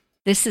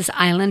This is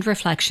Island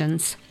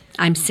Reflections.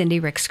 I'm Cindy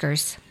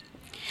Rixkers.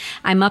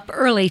 I'm up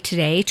early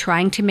today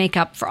trying to make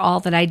up for all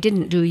that I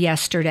didn't do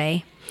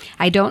yesterday.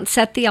 I don't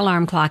set the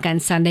alarm clock on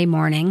Sunday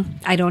morning.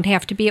 I don't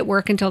have to be at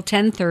work until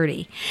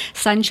 10:30.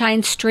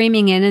 Sunshine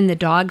streaming in and the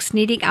dogs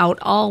needing out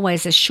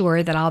always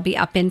assure that I'll be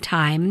up in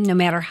time, no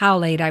matter how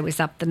late I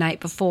was up the night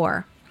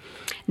before.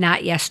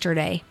 Not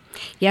yesterday.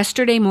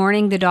 Yesterday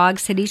morning, the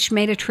dogs had each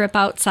made a trip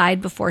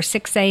outside before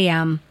 6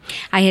 a.m.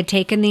 I had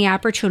taken the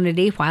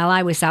opportunity while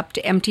I was up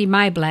to empty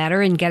my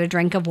bladder and get a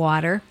drink of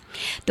water.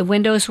 The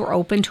windows were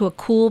open to a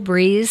cool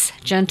breeze.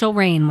 Gentle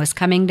rain was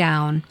coming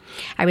down.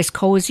 I was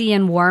cozy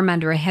and warm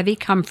under a heavy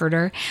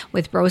comforter,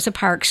 with Rosa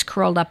Parks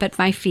curled up at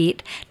my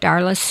feet,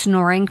 Darla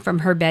snoring from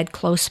her bed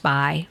close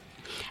by.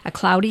 A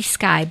cloudy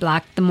sky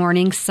blocked the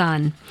morning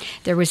sun.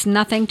 There was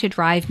nothing to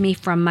drive me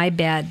from my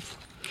bed.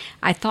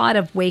 I thought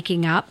of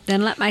waking up,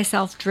 then let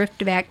myself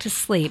drift back to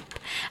sleep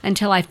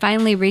until I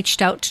finally reached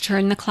out to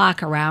turn the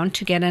clock around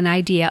to get an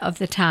idea of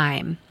the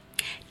time.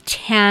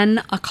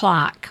 10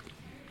 o'clock.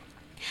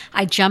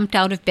 I jumped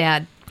out of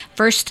bed.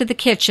 First to the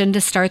kitchen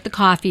to start the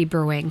coffee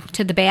brewing,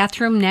 to the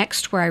bathroom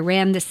next where I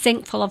ran the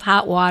sink full of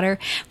hot water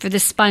for the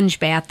sponge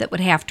bath that would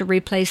have to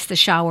replace the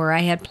shower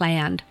I had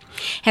planned.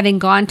 Having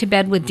gone to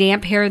bed with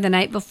damp hair the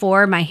night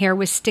before, my hair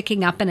was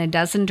sticking up in a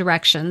dozen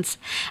directions.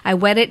 I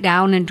wet it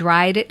down and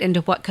dried it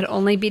into what could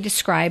only be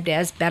described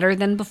as better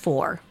than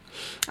before.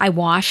 I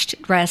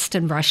washed, dressed,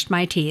 and brushed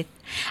my teeth.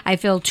 I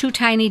filled 2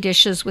 tiny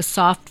dishes with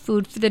soft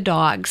food for the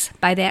dogs.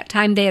 By that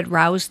time they had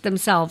roused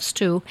themselves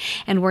too,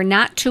 and were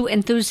not too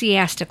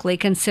enthusiastically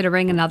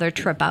considering another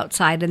trip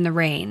outside in the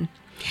rain.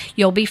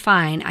 "You'll be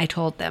fine," I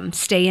told them.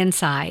 "Stay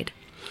inside."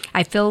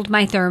 I filled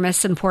my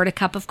thermos and poured a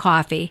cup of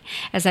coffee.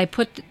 As I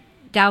put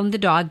down the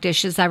dog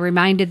dishes, I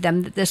reminded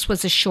them that this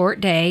was a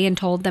short day and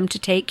told them to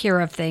take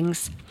care of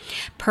things.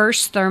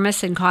 Purse,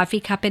 thermos, and coffee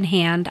cup in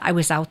hand, I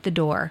was out the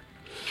door.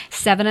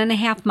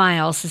 7.5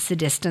 miles is the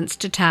distance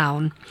to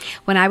town.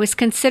 When I was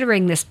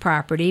considering this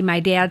property, my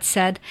dad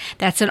said,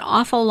 "That's an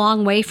awful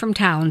long way from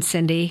town,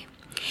 Cindy."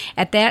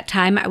 At that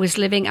time, I was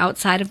living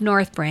outside of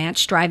North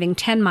Branch, driving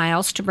 10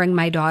 miles to bring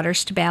my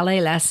daughters to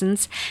ballet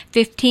lessons,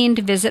 15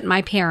 to visit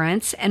my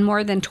parents, and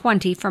more than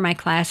 20 for my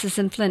classes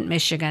in Flint,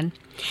 Michigan.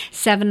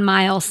 7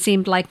 miles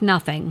seemed like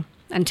nothing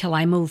until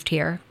I moved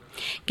here.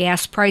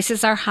 Gas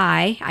prices are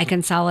high. I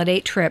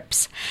consolidate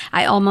trips.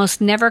 I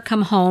almost never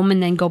come home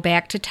and then go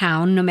back to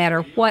town, no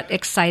matter what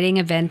exciting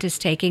event is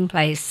taking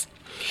place.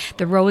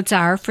 The roads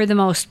are, for the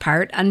most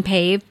part,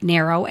 unpaved,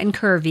 narrow, and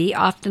curvy,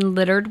 often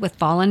littered with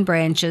fallen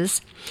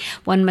branches.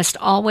 One must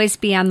always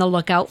be on the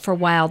lookout for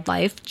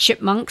wildlife.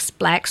 Chipmunks,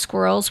 black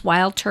squirrels,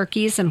 wild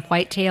turkeys, and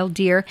white-tailed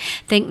deer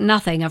think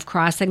nothing of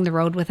crossing the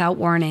road without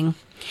warning.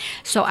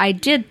 So I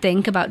did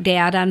think about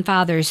Dad on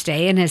Father's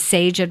Day and his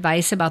sage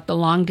advice about the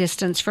long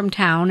distance from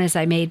town as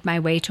I made my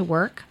way to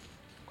work.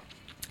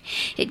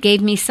 It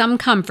gave me some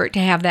comfort to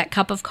have that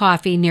cup of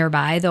coffee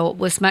nearby, though it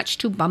was much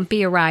too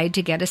bumpy a ride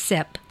to get a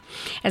sip.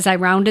 As I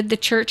rounded the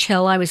church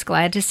hill, I was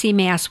glad to see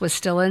Mass was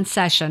still in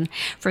session,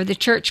 for the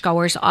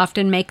churchgoers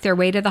often make their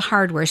way to the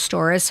hardware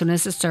store as soon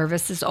as the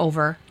service is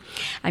over.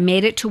 I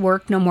made it to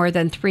work no more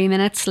than 3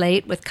 minutes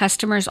late, with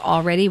customers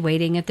already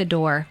waiting at the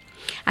door.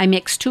 I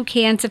mixed 2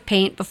 cans of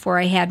paint before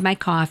I had my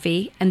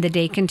coffee, and the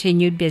day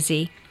continued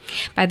busy.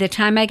 By the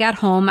time I got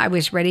home, I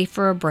was ready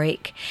for a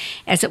break.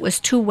 As it was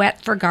too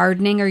wet for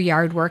gardening or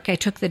yard work, I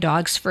took the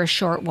dogs for a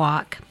short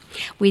walk.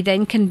 We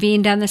then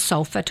convened on the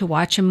sofa to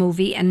watch a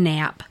movie and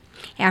nap.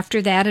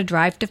 After that, a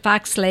drive to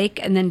Fox Lake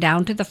and then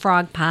down to the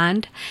Frog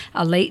Pond.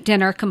 A late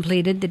dinner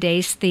completed the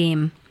day's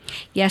theme.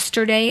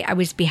 Yesterday, I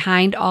was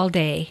behind all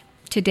day.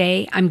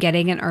 Today, I'm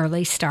getting an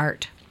early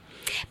start.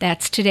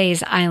 That's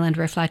today's Island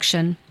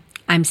Reflection.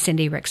 I'm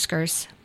Cindy Rixkers.